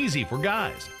it's easy for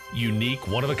guys. Unique,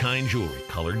 one-of-a-kind jewelry,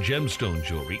 colored gemstone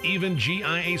jewelry, even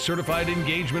GIA-certified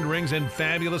engagement rings, and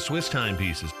fabulous Swiss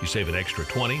timepieces. You save an extra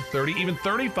 20, 30, even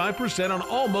 35% on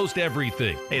almost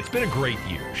everything. Hey, it's been a great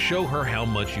year. Show her how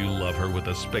much you love her with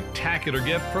a spectacular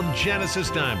gift from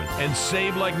Genesis Diamonds, and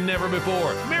save like never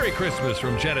before. Merry Christmas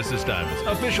from Genesis Diamonds,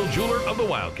 official jeweler of the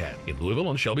Wildcat, in Louisville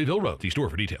on Shelbyville Road. See store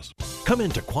for details. Come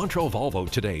into Quantrill Volvo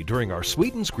today during our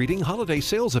Sweetens Greeting Holiday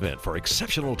Sales Event for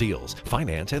exceptional deals,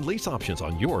 finance, and lease options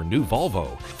on your new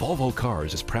Volvo. Volvo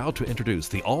Cars is proud to introduce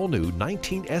the all-new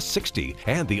 19S60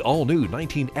 and the all-new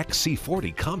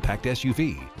 19XC40 compact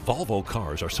SUV. Volvo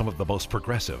Cars are some of the most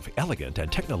progressive, elegant,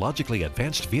 and technologically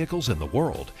advanced vehicles in the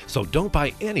world. So don't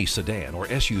buy any sedan or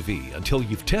SUV until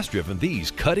you've test-driven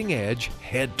these cutting-edge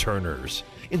head-turners.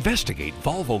 Investigate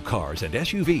Volvo Cars and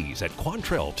SUVs at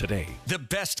Quantrill today. The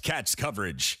best Cats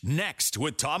coverage next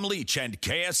with Tom Leach and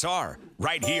KSR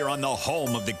right here on the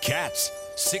home of the Cats,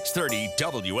 630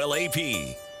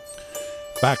 WLAP.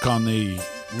 Back on the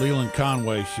Leland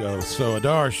Conway show. So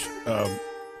Adarsh,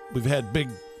 we've had big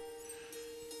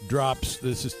drops.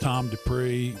 This is Tom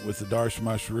Dupree with Adarsh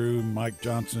Mushroom, Mike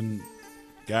Johnson,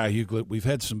 Guy Huglet. We've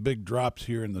had some big drops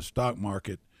here in the stock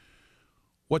market.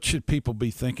 What should people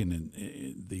be thinking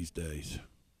in these days?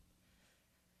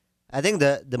 I think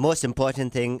the most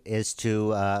important thing is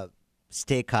to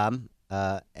stay calm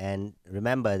and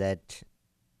remember that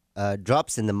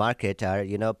drops in the market are,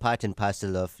 part and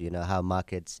parcel of, how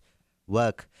markets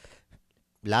work.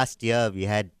 Last year, we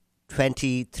had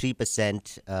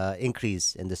 23%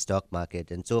 increase in the stock market.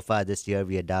 And so far this year,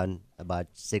 we are down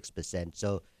about 6%.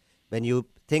 So when you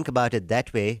think about it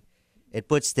that way, it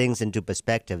puts things into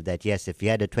perspective that, yes, if you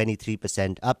had a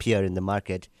 23% up year in the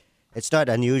market, it's not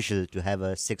unusual to have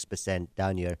a 6%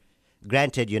 down year.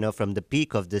 Granted, from the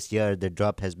peak of this year, the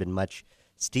drop has been much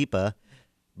steeper,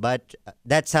 but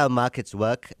that's how markets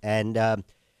work. And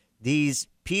these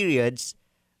periods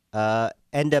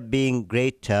end up being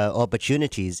great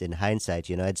opportunities in hindsight.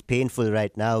 It's painful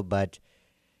right now, but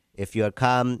if you're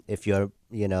calm, if you're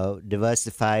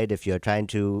diversified, if you're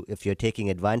taking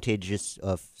advantages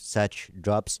of such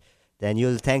drops, then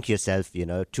you'll thank yourself,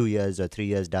 2 years or 3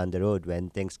 years down the road when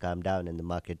things calm down and the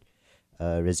market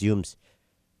resumes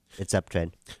its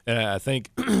uptrend. And I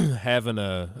think having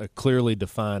a clearly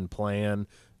defined plan,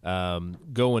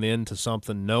 going into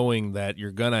something knowing that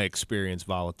you're going to experience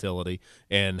volatility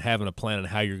and having a plan on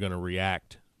how you're going to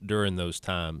react during those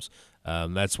times.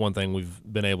 That's one thing we've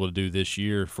been able to do this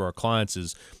year for our clients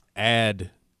is add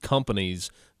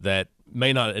companies that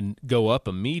may not go up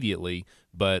immediately,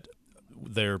 but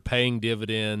they're paying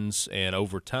dividends, and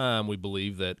over time we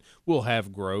believe that we'll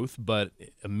have growth, but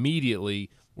immediately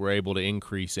we're able to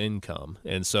increase income.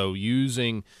 And so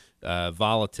using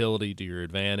volatility to your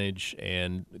advantage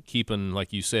and keeping,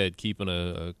 like you said, keeping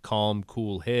a calm,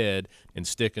 cool head and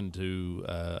sticking to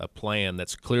a plan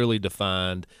that's clearly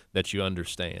defined that you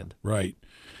understand. Right.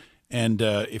 And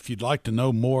if you'd like to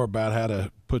know more about how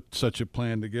to put such a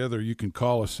plan together, you can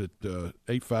call us at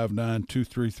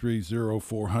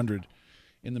 859-233-0400.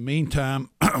 In the meantime,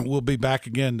 we'll be back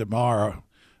again tomorrow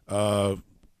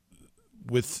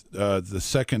with the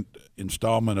second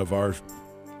installment of our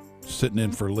Sitting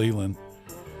In for Leland.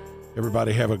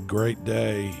 Everybody have a great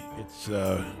day. It's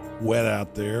wet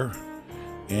out there.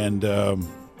 And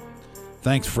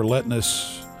thanks for letting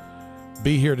us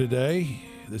be here today.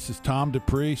 This is Tom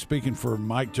Dupree speaking for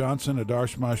Mike Johnson,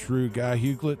 Adarsh Mashru, Guy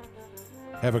Huglet.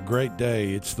 Have a great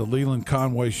day. It's the Leland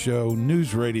Conway Show,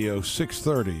 News Radio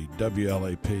 630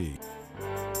 WLAP.